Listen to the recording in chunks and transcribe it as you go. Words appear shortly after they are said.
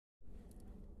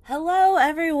Hello,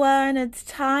 everyone. It's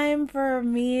time for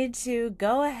me to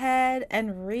go ahead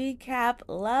and recap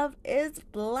Love is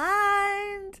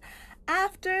Blind.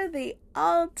 After the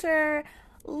altar,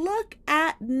 look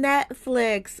at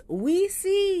Netflix. We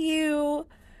see you.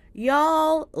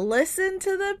 Y'all listen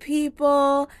to the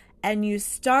people, and you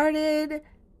started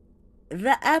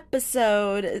the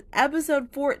episode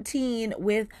 14,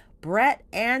 with Brett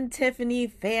and Tiffany,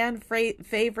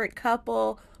 favorite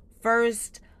couple,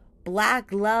 first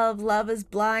Black Love is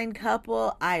Blind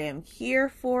couple. I am here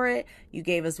for it. You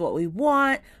gave us what we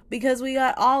want because we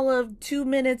got all of 2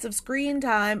 minutes of screen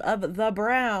time of the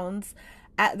Browns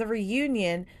at the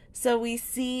reunion. So we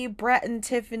see Brett and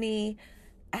Tiffany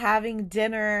having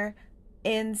dinner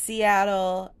in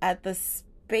Seattle at the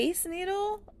Space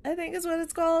Needle, I think is what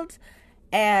it's called.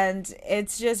 And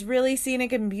it's just really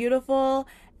scenic and beautiful.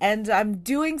 And I'm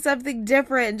doing something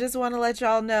different, and just want to let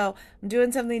y'all know I'm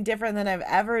doing something different than I've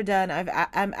ever done.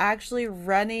 I'm actually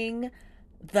running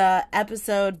the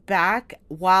episode back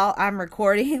while I'm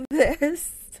recording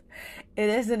this. It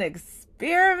is an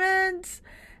experiment.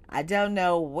 I don't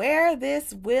know where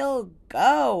this will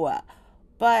go,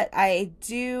 but I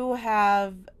do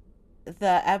have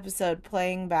the episode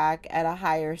playing back at a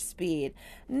higher speed.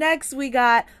 Next, we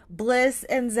got Bliss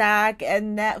and Zach,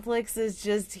 and Netflix is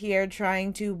just here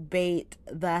trying to bait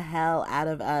the hell out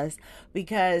of us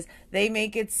because they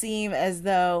make it seem as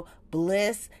though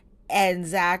Bliss and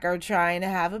Zach are trying to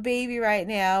have a baby right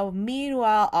now.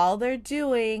 Meanwhile, all they're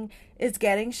doing is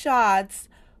getting shots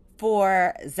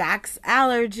for Zach's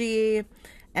allergy.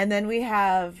 And then we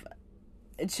have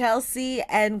Chelsea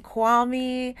and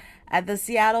Kwame at the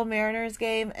Seattle Mariners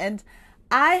game, and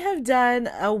I have done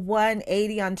a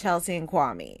 180 on Chelsea and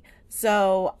Kwame.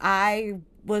 So I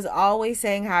was always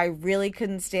saying how I really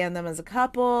couldn't stand them as a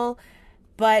couple,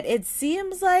 but it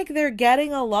seems like they're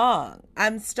getting along.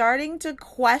 I'm starting to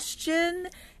question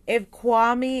if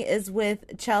Kwame is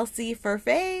with Chelsea for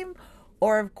fame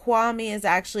or if Kwame is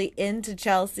actually into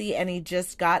Chelsea and he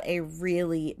just got a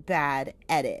really bad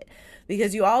edit.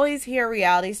 Because you always hear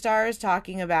reality stars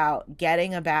talking about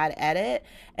getting a bad edit.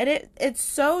 And it's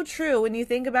so true when you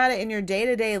think about it in your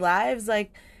day-to-day lives.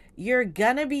 Like, you're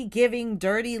gonna be giving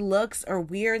dirty looks or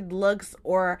weird looks,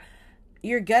 or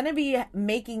you're gonna be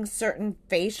making certain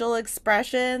facial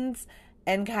expressions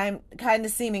and kind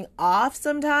of seeming off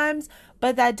sometimes.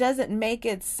 But that doesn't make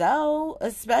it so,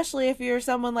 especially if you're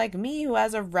someone like me who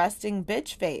has a resting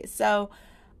bitch face. So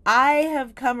I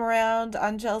have come around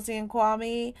on Chelsea and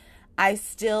Kwame. I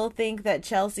still think that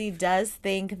Chelsea does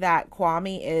think that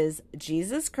Kwame is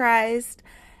Jesus Christ,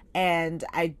 and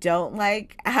I don't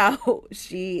like how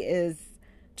she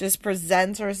just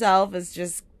presents herself as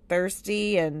just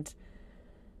thirsty, and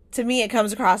to me it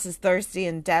comes across as thirsty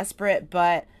and desperate,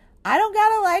 but I don't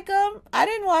gotta like them. I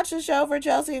didn't watch the show for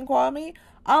Chelsea and Kwame.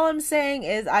 All I'm saying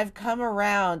is I've come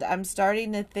around. I'm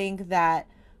starting to think that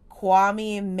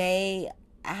Kwame may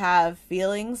have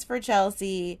feelings for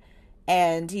Chelsea,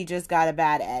 and he just got a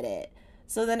bad edit.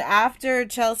 So then after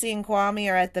Chelsea and Kwame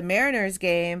are at the Mariners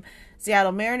game,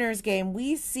 Seattle Mariners game,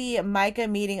 we see Micah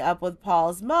meeting up with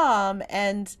Paul's mom,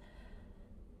 and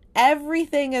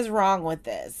everything is wrong with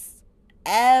this.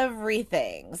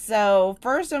 Everything. So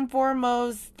first and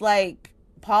foremost, like,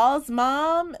 Paul's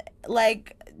mom,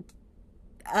 like,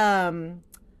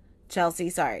 Chelsea,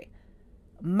 sorry.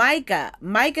 Micah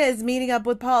is meeting up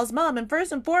with Paul's mom, and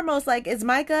first and foremost, like, is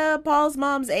Micah Paul's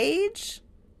mom's age?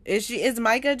 Is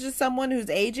Micah just someone who's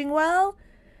aging well?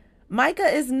 Micah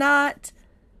is not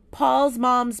Paul's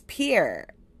mom's peer,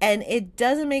 and it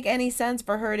doesn't make any sense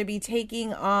for her to be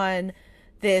taking on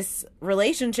this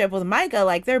relationship with Micah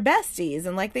like they're besties,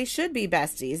 and like they should be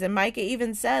besties. And Micah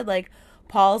even said, like,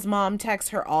 Paul's mom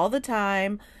texts her all the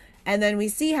time. And then we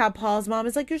see how Paul's mom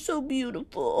is like, "You're so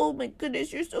beautiful. Oh my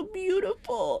goodness, you're so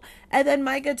beautiful." And then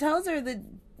Micah tells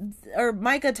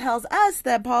us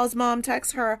that Paul's mom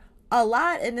texts her a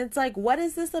lot. And it's like, what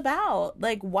is this about?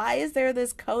 Like, why is there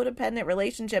this codependent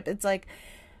relationship? It's like,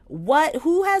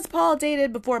 who has Paul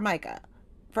dated before Micah?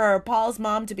 For Paul's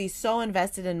mom to be so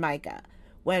invested in Micah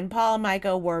when Paul and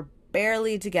Micah were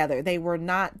barely together. They were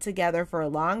not together for a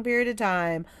long period of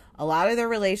time. A lot of their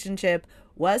relationship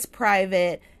was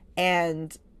private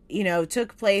and,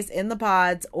 took place in the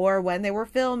pods or when they were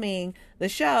filming the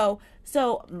show.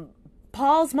 So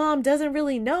Paul's mom doesn't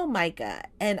really know Micah,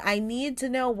 and I need to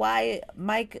know why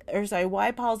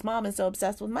Paul's mom is so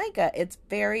obsessed with Micah. It's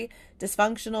very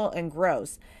dysfunctional and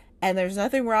gross. And there's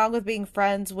nothing wrong with being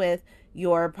friends with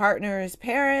your partner's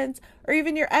parents or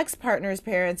even your ex-partner's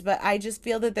parents, but I just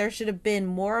feel that there should have been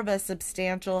more of a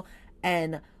substantial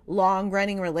and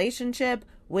long-running relationship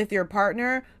with your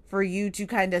partner for you to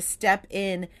kind of step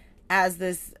in as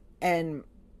this and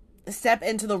step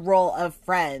into the role of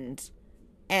friend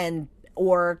and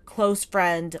or close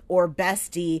friend or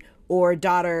bestie or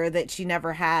daughter that she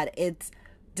never had. It's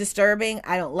disturbing.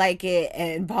 I don't like it.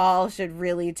 And Paul should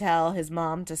really tell his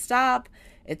mom to stop.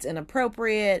 It's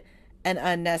inappropriate and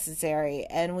unnecessary.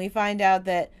 And we find out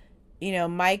that, you know,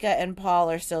 Micah and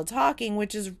Paul are still talking,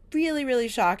 which is really, really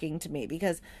shocking to me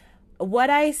because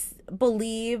what I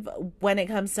believe when it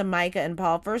comes to Micah and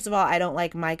Paul, first of all, I don't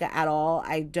like Micah at all.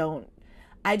 I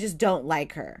just don't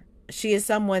like her. She is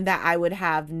someone that I would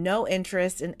have no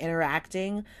interest in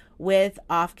interacting with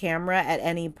off camera at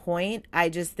any point. I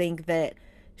just think that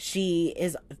she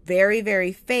is very,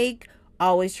 very fake,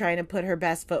 always trying to put her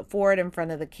best foot forward in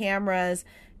front of the cameras.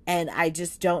 And I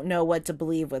just don't know what to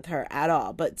believe with her at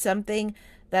all. But something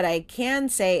that I can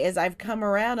say is I've come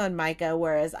around on Micah,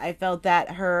 whereas I felt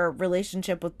that her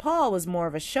relationship with Paul was more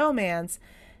of a showman's.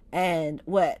 And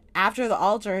what After the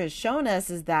Altar has shown us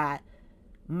is that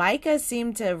Micah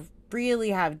seemed to really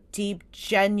have deep,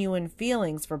 genuine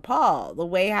feelings for Paul. The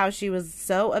way how she was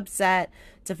so upset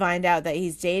to find out that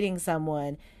he's dating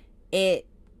someone, it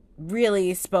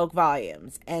really spoke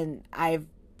volumes. And I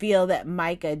feel that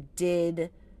Micah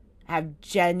did have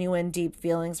genuine, deep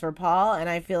feelings for Paul, and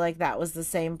I feel like that was the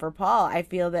same for Paul. I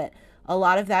feel that a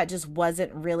lot of that just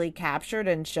wasn't really captured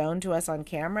and shown to us on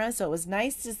camera, so it was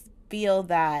nice to feel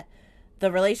that the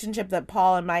relationship that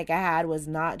Paul and Micah had was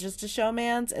not just a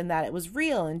showman's and that it was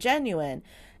real and genuine.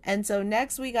 And so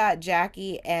next we got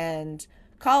Jackie and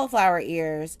Cauliflower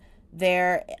Ears.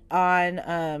 They're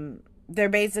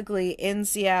basically in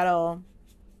Seattle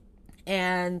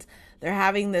and they're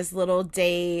having this little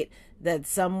date that's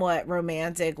somewhat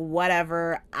romantic,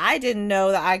 whatever. I didn't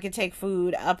know that I could take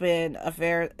food up in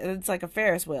it's like a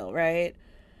Ferris wheel, right?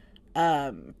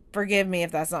 Forgive me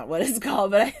if that's not what it's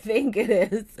called, but I think it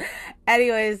is.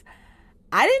 Anyways,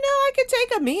 I didn't know I could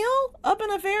take a meal up in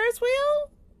a Ferris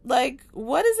wheel. Like,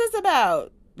 what is this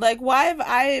about? Like, why have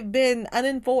I been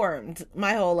uninformed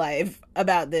my whole life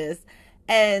about this?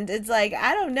 And it's like,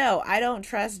 I don't know. I don't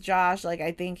trust Josh. Like,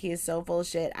 I think he is so full of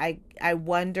shit. I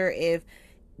wonder if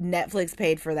Netflix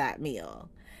paid for that meal.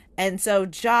 And so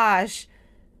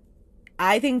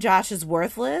I think Josh is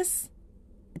worthless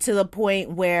to the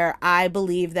point where I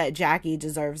believe that Jackie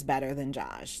deserves better than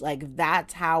Josh. Like,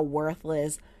 that's how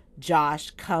worthless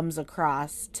Josh comes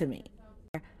across to me.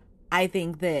 I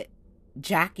think that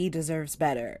Jackie deserves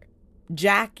better.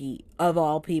 Jackie, of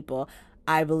all people,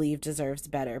 I believe deserves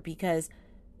better because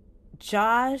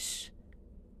Josh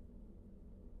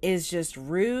is just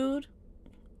rude.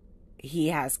 He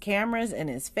has cameras in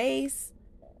his face.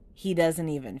 He doesn't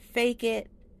even fake it.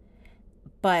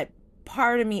 But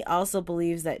part of me also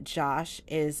believes that Josh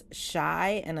is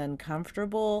shy and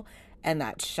uncomfortable, and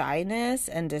that shyness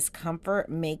and discomfort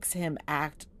makes him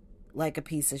act like a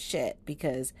piece of shit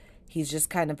because he's just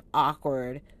kind of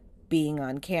awkward being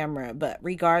on camera. But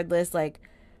regardless, like,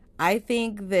 I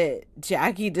think that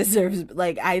Jackie deserves,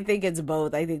 like, I think it's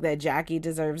both. I think that Jackie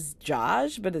deserves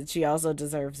Josh, but she also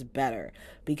deserves better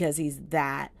because he's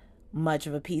that much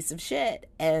of a piece of shit.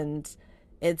 And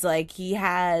it's like he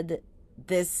had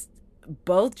this,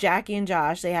 both Jackie and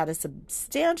Josh, they had a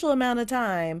substantial amount of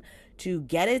time to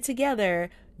get it together,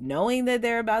 knowing that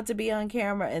they're about to be on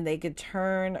camera and they could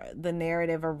turn the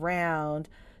narrative around,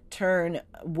 turn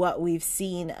what we've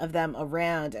seen of them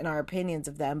around and our opinions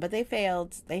of them, but they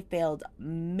failed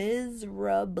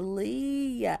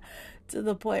miserably to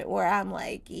the point where I'm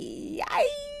like, yikes.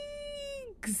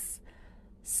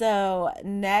 So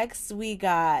next we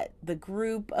got the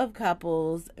group of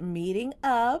couples meeting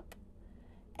up,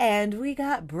 and we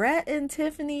got Brett and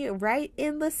Tiffany right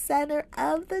in the center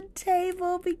of the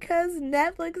table because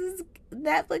Netflix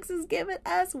is giving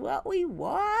us what we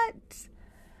want.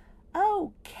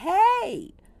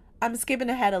 Okay. I'm skipping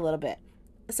ahead a little bit.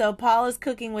 So Paul is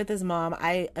cooking with his mom.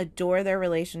 I adore their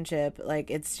relationship. Like,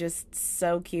 it's just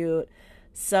so cute,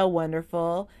 so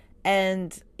wonderful.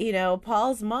 And, you know,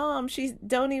 Paul's mom, she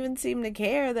don't even seem to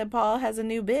care that Paul has a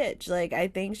new bitch. Like, I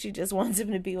think she just wants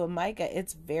him to be with Micah.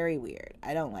 It's very weird.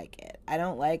 I don't like it. I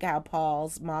don't like how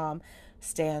Paul's mom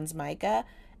stands Micah.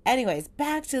 Anyways,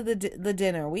 back to the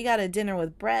dinner. We got a dinner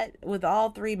with Brett, with all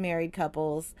three married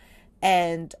couples.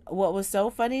 And what was so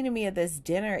funny to me at this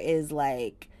dinner is,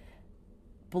 like,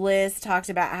 Bliss talked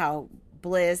about how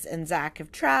Bliss and Zach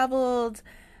have traveled.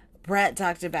 Brett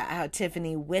talked about how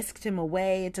Tiffany whisked him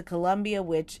away to Colombia,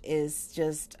 which is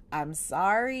just, I'm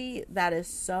sorry, that is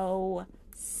so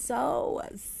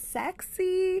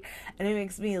sexy. And it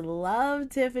makes me love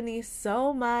Tiffany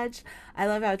so much. I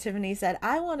love how Tiffany said,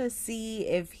 I want to see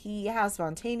how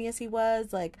spontaneous he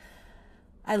was. Like,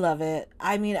 I love it.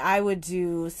 I mean, I would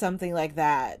do something like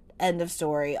that. End of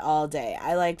story all day.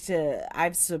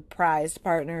 I've surprised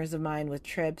partners of mine with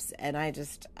trips, and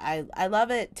I love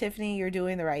it. Tiffany, you're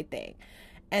doing the right thing.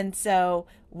 And so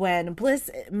when Bliss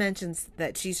mentions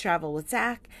that she's traveled with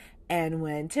Zach, and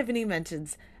when Tiffany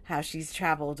mentions how she's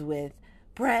traveled with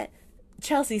Brett,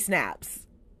 Chelsea snaps.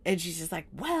 And she's just like,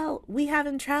 well, we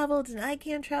haven't traveled and I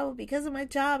can't travel because of my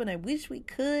job and I wish we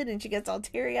could. And she gets all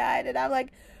teary eyed. And I'm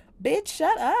like, bitch,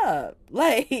 shut up.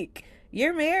 Like,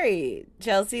 you're married,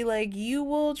 Chelsea. Like, you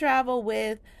will travel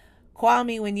with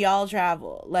Kwame when y'all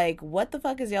travel. Like, what the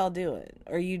fuck is y'all doing?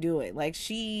 Or you doing? Like,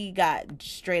 she got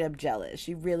straight up jealous.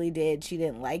 She really did. She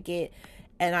didn't like it.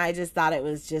 And I just thought it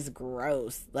was just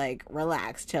gross. Like,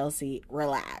 relax, Chelsea.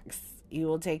 Relax. You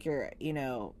will take your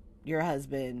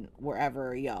husband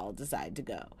wherever y'all decide to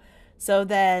go. So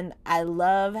then I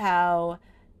love how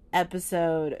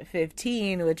episode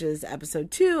 15, which is episode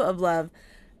 2 of Love,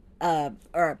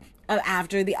 or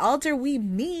After the Altar, we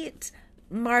meet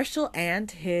Marshall and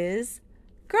his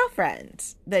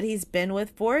girlfriend that he's been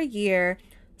with for a year.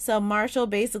 So Marshall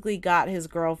basically got his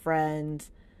girlfriend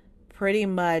pretty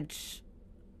much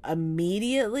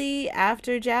immediately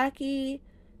after Jackie.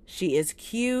 She is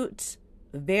cute,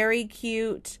 very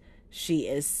cute. She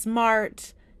is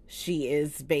smart. She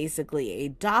is basically a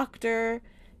doctor.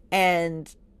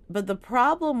 But the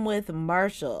problem with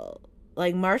Marshall,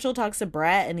 like Marshall talks to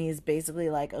Brett and he's basically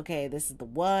like, okay, this is the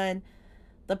one.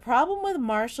 The problem with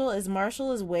Marshall is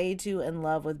way too in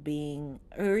love with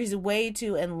he's way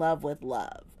too in love with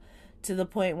love, to the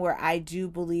point where I do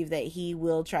believe that he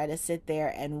will try to sit there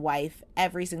and wife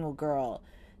every single girl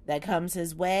that comes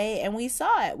his way. And we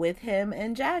saw it with him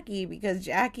and Jackie, because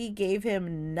Jackie gave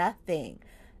him nothing,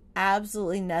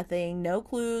 absolutely nothing, no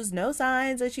clues, no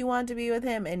signs that she wanted to be with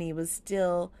him, and he was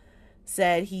still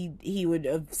said he would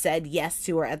have said yes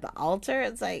to her at the altar.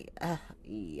 It's like,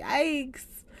 yikes.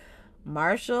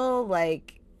 Marshall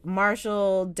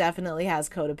definitely has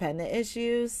codependent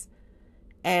issues,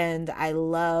 and I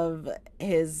love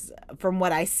from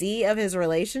what I see of his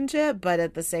relationship, but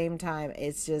at the same time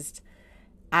it's just,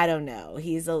 I don't know,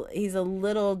 he's a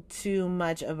little too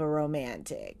much of a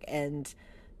romantic, and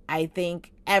I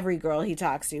think every girl he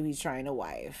talks to he's trying to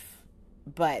wife.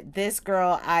 But this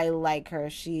girl, I like her.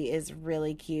 She is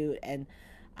really cute, and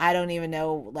I don't even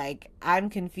know, like, I'm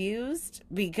confused,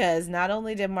 because not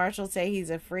only did Marshall say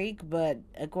he's a freak, but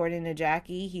according to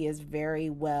Jackie, he is very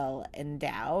well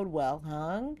endowed, well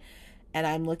hung. And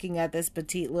I'm looking at this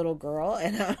petite little girl,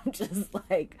 and I'm just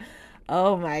like,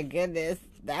 oh my goodness,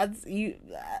 that's you.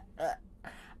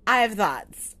 I have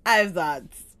thoughts.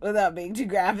 Without being too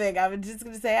graphic, I'm just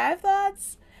going to say I have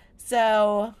thoughts.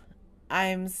 So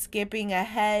I'm skipping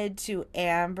ahead to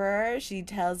Amber. She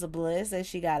tells Bliss that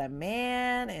she got a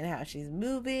man and how she's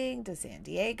moving to San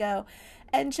Diego.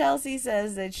 And Chelsea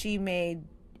says that she made,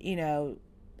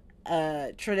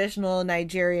 a traditional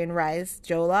Nigerian rice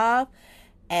jollof.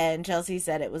 And Chelsea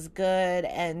said it was good.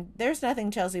 And there's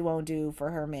nothing Chelsea won't do for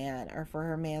her man or for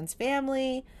her man's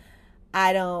family.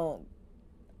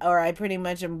 I pretty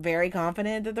much am very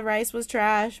confident that the rice was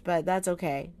trash, but that's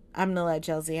okay. I'm going to let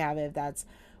Chelsea have it if that's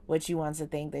what she wants to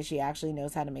think, that she actually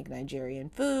knows how to make Nigerian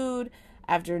food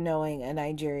after knowing a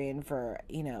Nigerian for,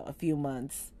 a few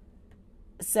months.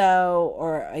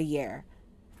 Or a year.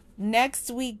 Next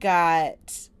we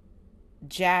got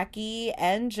Jackie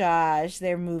and Josh.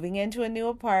 They're moving into a new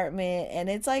apartment, and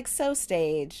it's like so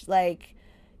staged. Like,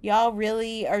 y'all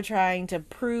really are trying to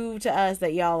prove to us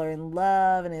that y'all are in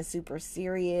love and it's super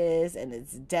serious and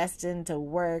it's destined to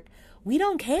work. We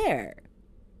don't care.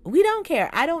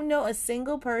 I don't know a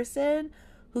single person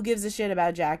who gives a shit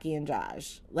about Jackie and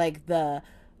Josh, like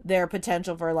their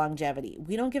potential for longevity.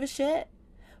 We don't give a shit.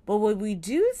 But what we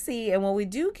do see and what we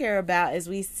do care about is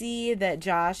we see that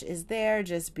Josh is there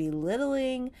just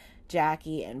belittling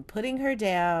Jackie and putting her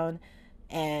down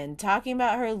and talking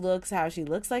about her looks, how she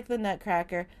looks like the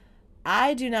Nutcracker.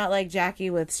 I do not like Jackie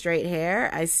with straight hair.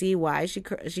 I see why she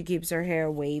keeps her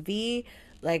hair wavy.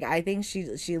 Like, I think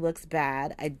she looks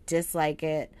bad. I dislike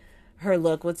it. Her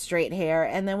look with straight hair.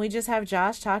 And then we just have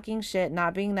Josh talking shit,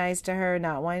 not being nice to her,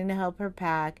 not wanting to help her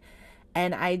pack.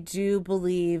 And I do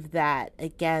believe that,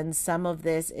 again, some of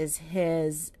this is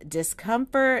his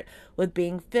discomfort with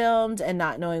being filmed and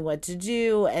not knowing what to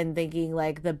do and thinking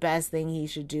like the best thing he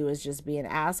should do is just be an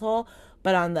asshole.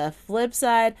 But on the flip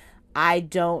side, I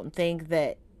don't think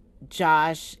that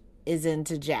Josh is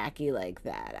into Jackie like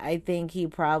that. I think he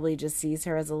probably just sees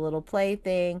her as a little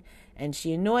plaything and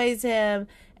she annoys him,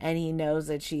 and he knows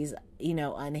that she's,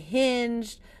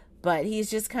 unhinged, but he's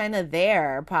just kind of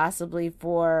there possibly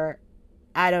for,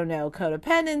 I don't know,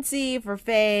 codependency, for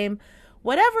fame.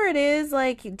 whatever it is,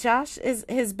 like Josh is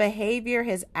his behavior,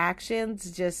 his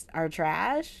actions just are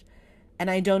trash. And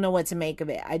I don't know what to make of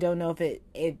it. I don't know if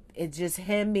it's just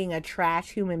him being a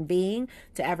trash human being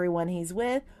to everyone he's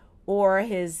with, or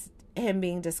him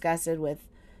being disgusted with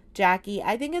Jackie.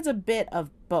 I think it's a bit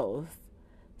of both.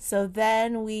 So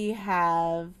then we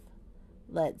have,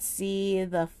 let's see,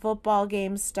 the football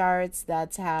game starts.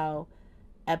 That's how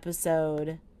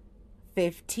episode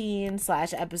 15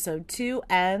 slash episode 2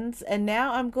 ends. And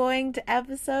now I'm going to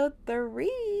episode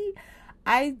 3.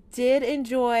 I did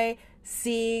enjoy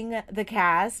seeing the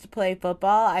cast play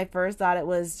football. I first thought it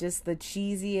was just the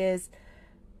cheesiest,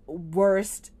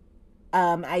 worst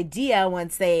idea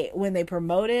when they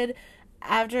promoted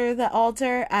after the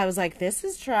altar. I was like, this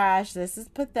is trash. This is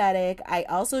pathetic. I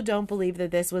also don't believe that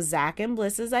this was Zach and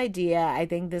Bliss's idea. I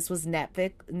think this was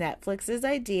Netflix's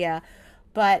idea.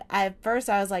 But at first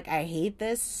I was like, I hate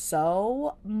this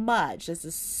so much. This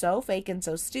is so fake and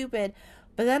so stupid.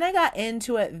 But then I got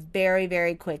into it very,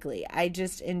 very quickly. I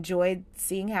just enjoyed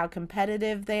seeing how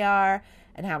competitive they are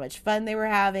and how much fun they were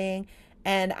having.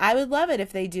 And I would love it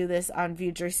if they do this on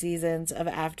future seasons of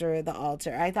After the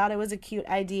Altar. I thought it was a cute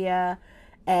idea.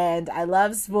 And I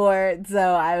love sports,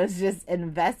 so I was just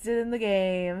invested in the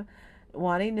game,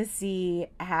 wanting to see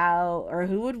how or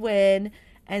who would win.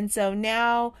 And so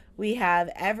now we have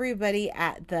everybody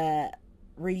at the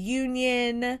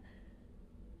reunion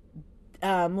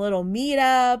little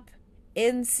meetup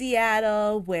in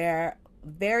Seattle, where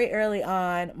very early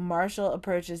on Marshall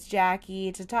approaches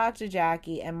Jackie to talk to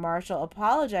Jackie, and Marshall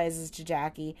apologizes to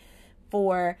Jackie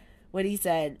for what he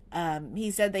said.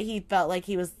 He said that he felt like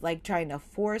he was like trying to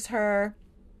force her.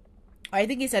 I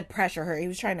think he said pressure her. He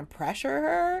was trying to pressure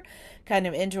her kind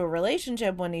of into a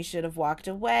relationship when he should have walked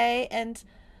away. And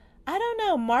I don't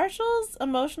know, Marshall's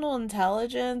emotional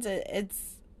intelligence,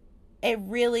 it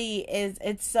really is,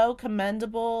 it's so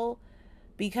commendable,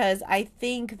 because I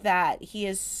think that he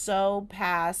is so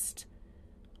past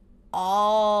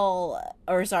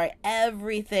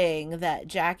everything that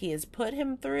Jackie has put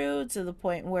him through, to the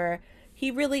point where he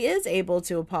really is able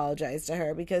to apologize to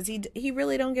her, because he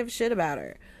really don't give a shit about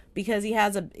her, because he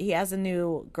has a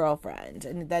new girlfriend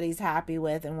and that he's happy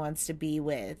with and wants to be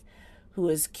with, who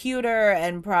is cuter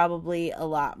and probably a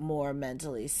lot more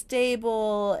mentally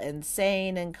stable and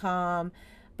sane and calm.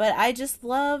 But I just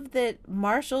love that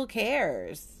Marshall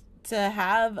cares to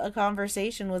have a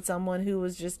conversation with someone who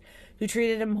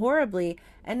treated him horribly.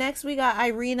 And next we got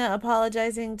Irina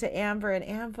apologizing to Amber, and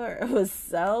Amber was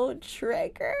so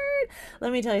triggered.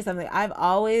 Let me tell you something. I've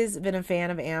always been a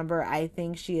fan of Amber. I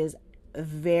think she is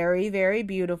very, very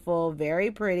beautiful, very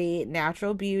pretty,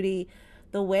 natural beauty.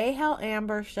 The way how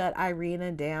Amber shut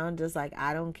Irina down, just like,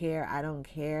 I don't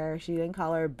care. She didn't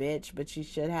call her a bitch, but she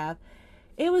should have.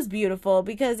 It was beautiful,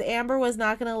 because Amber was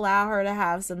not going to allow her to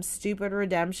have some stupid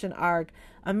redemption arc.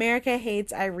 America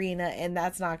hates Irina, and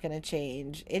that's not going to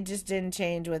change. It just didn't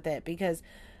change with it, because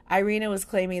Irina was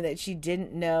claiming that she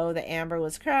didn't know that Amber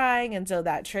was crying, and so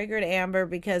that triggered Amber,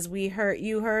 because you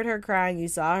heard her crying, you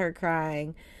saw her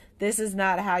crying. This is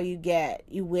not how you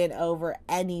win over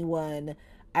anyone,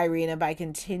 Irina, by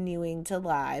continuing to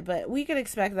lie. But we could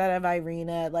expect that of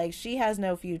Irina. Like, she has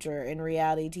no future in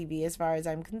reality TV as far as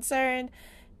I'm concerned.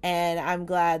 And I'm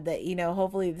glad that,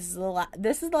 hopefully this is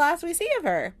the last we see of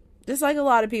her. Just like a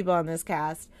lot of people on this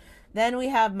cast. Then we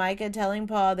have Micah telling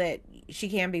Paul that she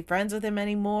can't be friends with him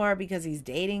anymore because he's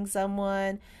dating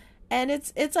someone. And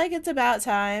it's like, it's about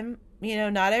time.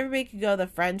 Not everybody could go the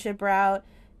friendship route.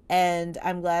 And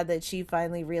I'm glad that she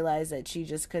finally realized that she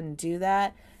just couldn't do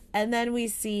that. And then we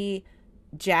see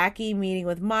Jackie meeting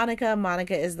with Monica.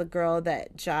 Monica is the girl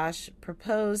that Josh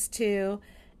proposed to.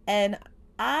 And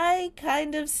I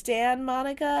kind of stan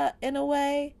Monica in a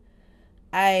way.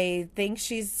 I think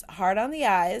she's hard on the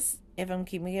eyes, if I'm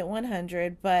keeping it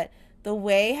 100. But the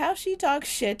way how she talks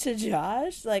shit to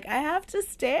Josh, like, I have to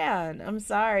stan. I'm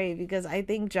sorry, because I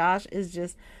think Josh is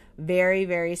just very,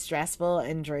 very stressful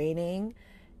and draining.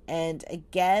 And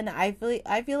again, I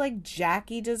feel like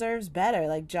Jackie deserves better.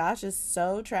 Like, Josh is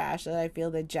so trash that I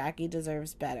feel that Jackie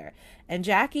deserves better. And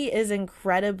Jackie isn't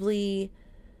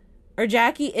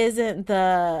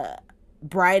the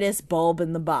brightest bulb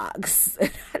in the box.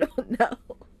 I don't know.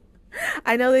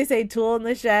 I know they say tool in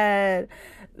the shed.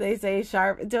 They say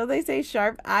sharp. Don't they say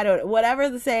sharp? I don't know. Whatever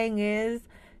the saying is,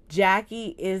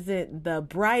 Jackie isn't the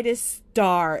brightest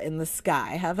star in the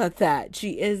sky. How about that?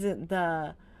 She isn't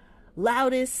the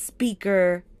loudest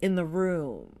speaker in the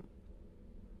room.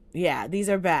 Yeah, these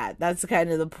are bad. That's kind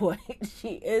of the point.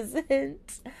 She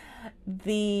isn't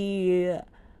the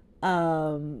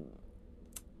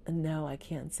no, I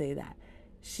can't say that.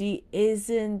 She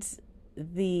isn't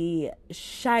the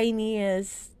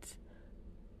shiniest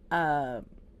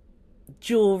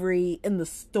jewelry in the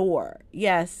store.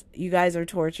 Yes, you guys are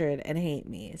tortured and hate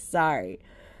me. Sorry.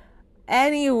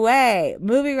 Anyway,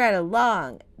 moving right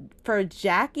along. For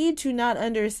Jackie to not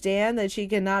understand that she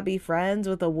cannot be friends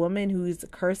with a woman who's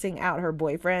cursing out her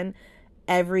boyfriend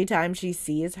every time she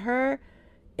sees her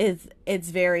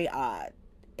it's very odd.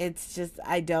 It's just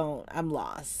I'm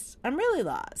lost. I'm really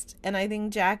lost. And I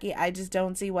think Jackie, I just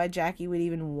don't see why Jackie would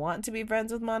even want to be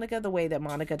friends with Monica the way that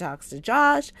Monica talks to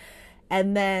Josh.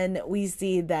 And then we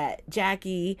see that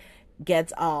Jackie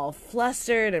gets all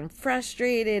flustered and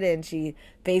frustrated, and she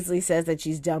basically says that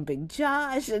she's dumping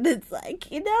Josh, and it's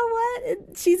like, you know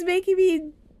what? She's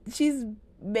making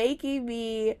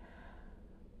me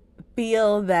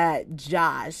feel that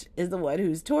Josh is the one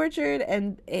who's tortured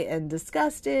and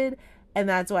disgusted, and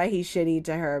that's why he's shitty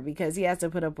to her, because he has to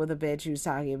put up with a bitch who's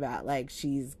talking about like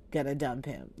she's gonna dump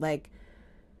him. Like,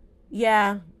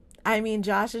 yeah, I mean,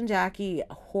 Josh and Jackie,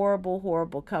 horrible,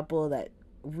 horrible couple that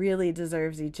really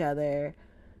deserves each other.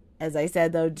 As I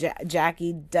said, though,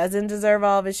 Jackie doesn't deserve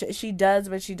all of it. She does,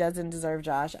 but she doesn't deserve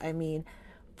Josh. I mean,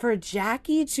 for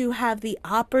Jackie to have the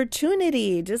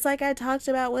opportunity, just like I talked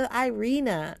about with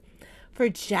Irina, for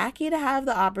Jackie to have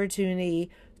the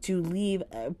opportunity to leave,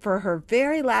 for her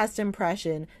very last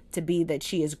impression to be that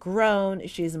she is grown,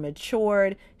 she's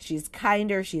matured, she's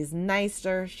kinder, she's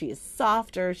nicer, she's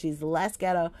softer, she's less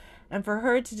ghetto, and for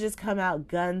her to just come out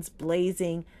guns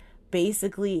blazing,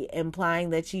 basically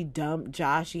implying that she dumped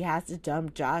Josh, she has to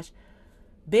dump Josh.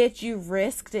 Bitch, you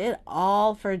risked it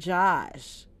all for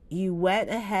Josh. You went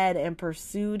ahead and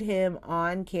pursued him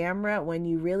on camera when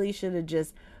you really should have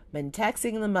just been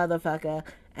texting the motherfucker,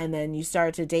 and then you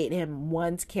start to date him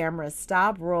once cameras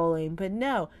stop rolling. But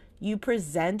no, you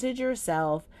presented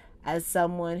yourself as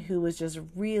someone who was just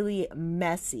really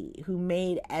messy, who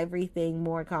made everything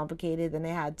more complicated than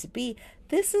it had to be.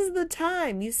 This is the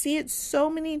time. You see it so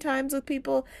many times with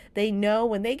people. They know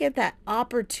when they get that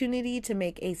opportunity to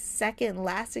make a second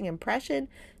lasting impression,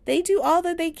 they do all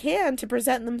that they can to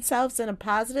present themselves in a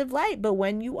positive light. But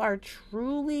when you are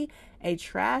truly a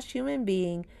trash human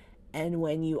being, and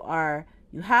when you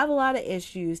have a lot of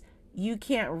issues, you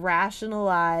can't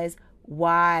rationalize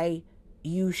why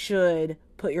you should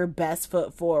put your best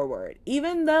foot forward.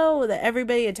 Even though that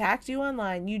everybody attacked you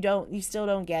online, you still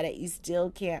don't get it. You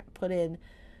still can't put in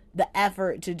the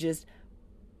effort to just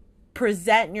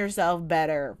present yourself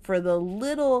better for the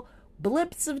little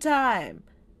blips of time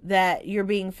that you're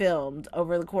being filmed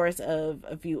over the course of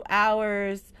a few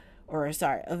hours,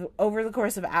 over the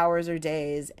course of hours or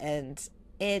days. And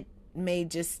it may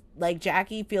just, like,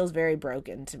 Jackie feels very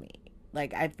broken to me.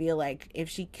 Like, I feel like if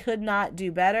she could not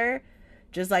do better,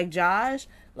 just like Josh,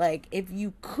 like, if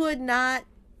you could not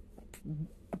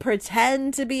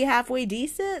pretend to be halfway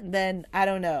decent, then I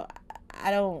don't know.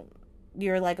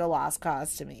 You're like a lost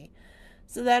cause to me.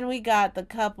 So then we got the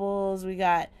couples. We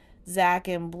got Zach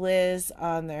and Bliss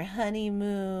on their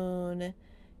honeymoon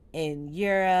in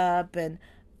Europe. And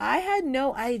I had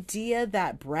no idea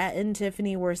that Brett and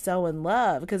Tiffany were so in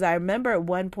love, because I remember at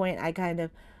one point I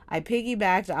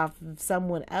piggybacked off of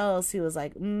someone else who was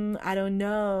like, I don't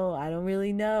know. I don't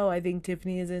really know. I think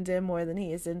Tiffany is into him more than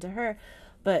he is into her.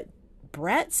 But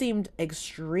Brett seemed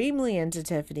extremely into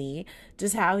Tiffany,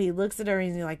 just how he looks at her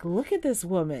and he's like, look at this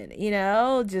woman,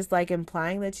 just like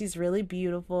implying that she's really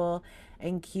beautiful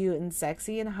and cute and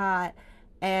sexy and hot.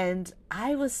 And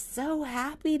I was so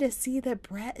happy to see that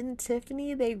Brett and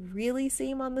Tiffany, they really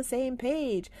seem on the same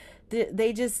page.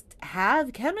 They just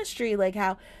have chemistry, like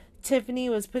how Tiffany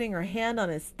was putting her hand on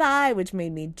his thigh, which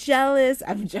made me jealous.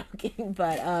 I'm joking,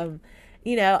 but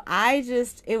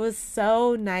it was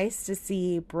so nice to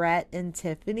see Brett and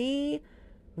Tiffany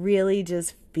really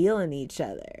just feeling each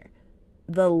other.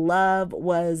 The love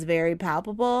was very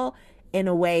palpable in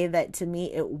a way that to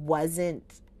me it wasn't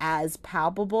as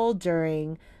palpable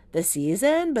during the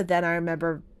season. But then I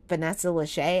remember Vanessa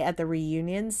Lachey at the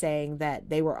reunion saying that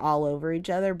they were all over each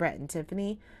other, Brett and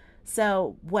Tiffany.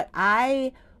 So what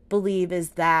I believe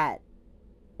is that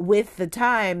with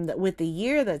the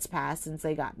year that's passed since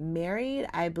they got married,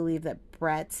 I believe that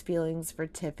Brett's feelings for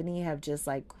Tiffany have just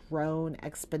like grown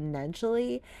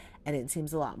exponentially, and it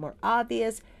seems a lot more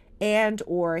obvious, and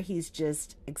or he's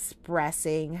just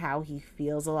expressing how he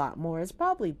feels a lot more. It's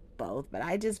probably both, but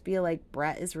I just feel like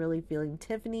Brett is really feeling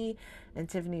Tiffany and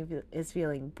Tiffany is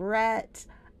feeling Brett.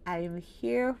 I'm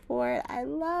here for it. I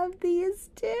love these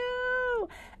two.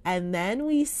 And then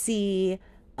we see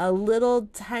a little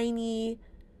tiny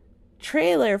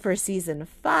trailer for season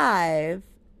 5,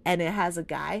 and it has a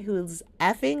guy who's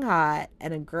effing hot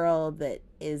and a girl that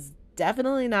is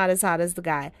definitely not as hot as the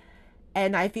guy,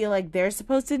 And I feel like they're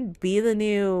supposed to be the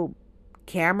new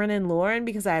Cameron and Lauren,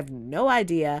 because I have no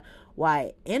idea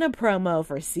why in a promo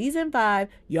for season 5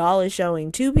 y'all is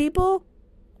showing 2 people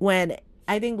when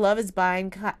I think Love is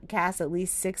Blind cast at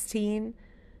least 16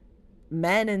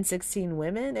 men and 16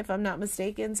 women, if I'm not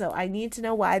mistaken. So I need to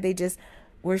know why they just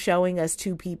were showing us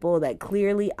 2 people that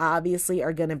clearly obviously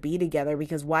are going to be together,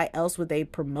 because why else would they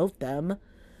promote them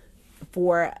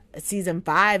for season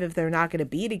 5 if they're not going to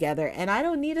be together? And I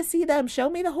don't need to see them. Show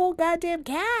me the whole goddamn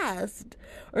cast,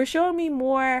 or show me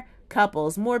more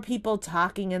couples, more people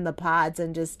talking in the pods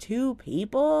and just 2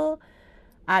 people.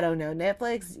 I don't know.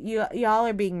 Netflix, y'all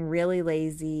are being really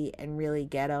lazy and really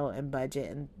ghetto and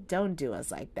budget, and don't do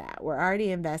us like that. We're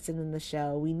already invested in the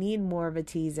show. We need more of a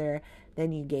teaser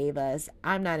than you gave us.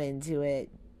 I'm not into it.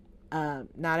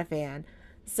 Not a fan.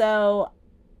 So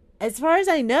as far as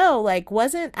I know, like,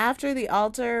 wasn't After the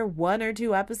Altar 1 or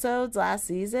 2 episodes last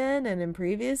season and in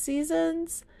previous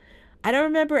seasons? I don't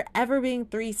remember ever being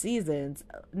 3 seasons.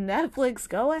 Netflix,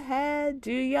 go ahead,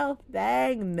 do your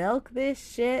thing, milk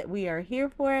this shit. We are here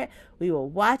for it. We will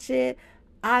watch it.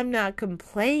 I'm not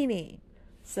complaining.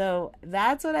 So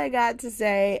that's what I got to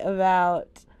say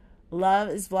about Love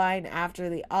is Blind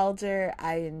After the Altar.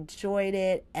 I enjoyed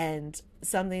it, and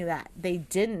something that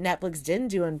Netflix didn't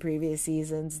do in previous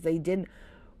seasons. They didn't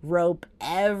rope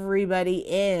everybody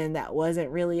in that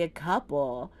wasn't really a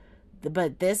couple.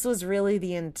 But this was really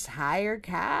the entire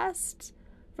cast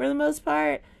for the most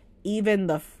part. Even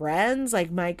the friends,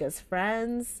 like Micah's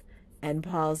friends and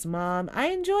Paul's mom. I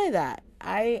enjoy that.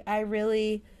 I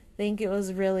really think it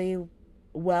was really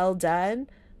well done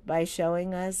by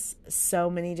showing us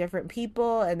so many different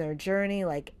people and their journey.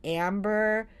 Like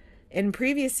Amber, in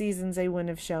previous seasons, they wouldn't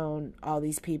have shown all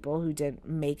these people who didn't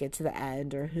make it to the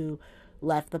end or who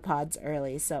left the pods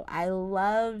early. So I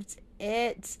loved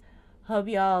it. Hope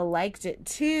y'all liked it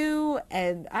too.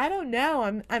 And I don't know,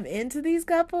 I'm into these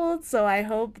couples, so I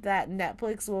hope that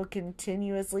Netflix will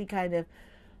continuously kind of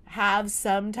have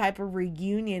some type of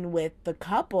reunion with the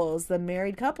couples, the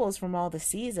married couples from all the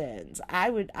seasons.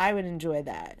 I would enjoy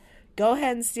that. Go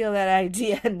ahead and steal that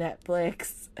idea,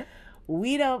 Netflix.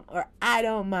 I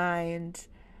don't mind.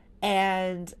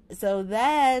 And so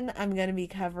then I'm going to be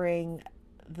covering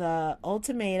The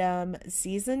Ultimatum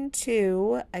season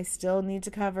 2. I still need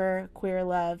to cover Queer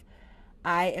Love.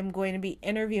 I am going to be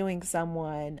interviewing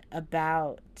someone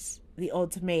about The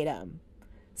Ultimatum.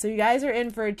 So you guys are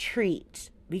in for a treat,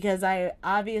 because I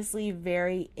obviously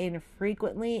very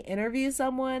infrequently interview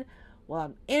someone. Well,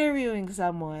 I'm interviewing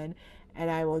someone,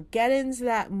 and I will get into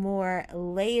that more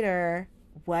later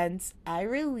once I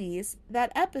release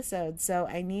that episode. So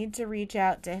I need to reach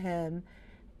out to him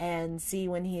and see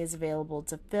when he is available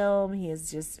to film. He is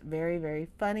just very, very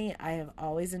funny. I have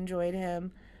always enjoyed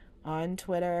him on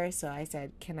Twitter. So I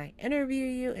said, can I interview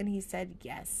you? And he said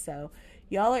yes. So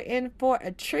y'all are in for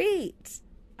a treat.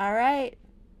 All right.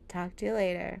 Talk to you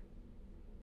later.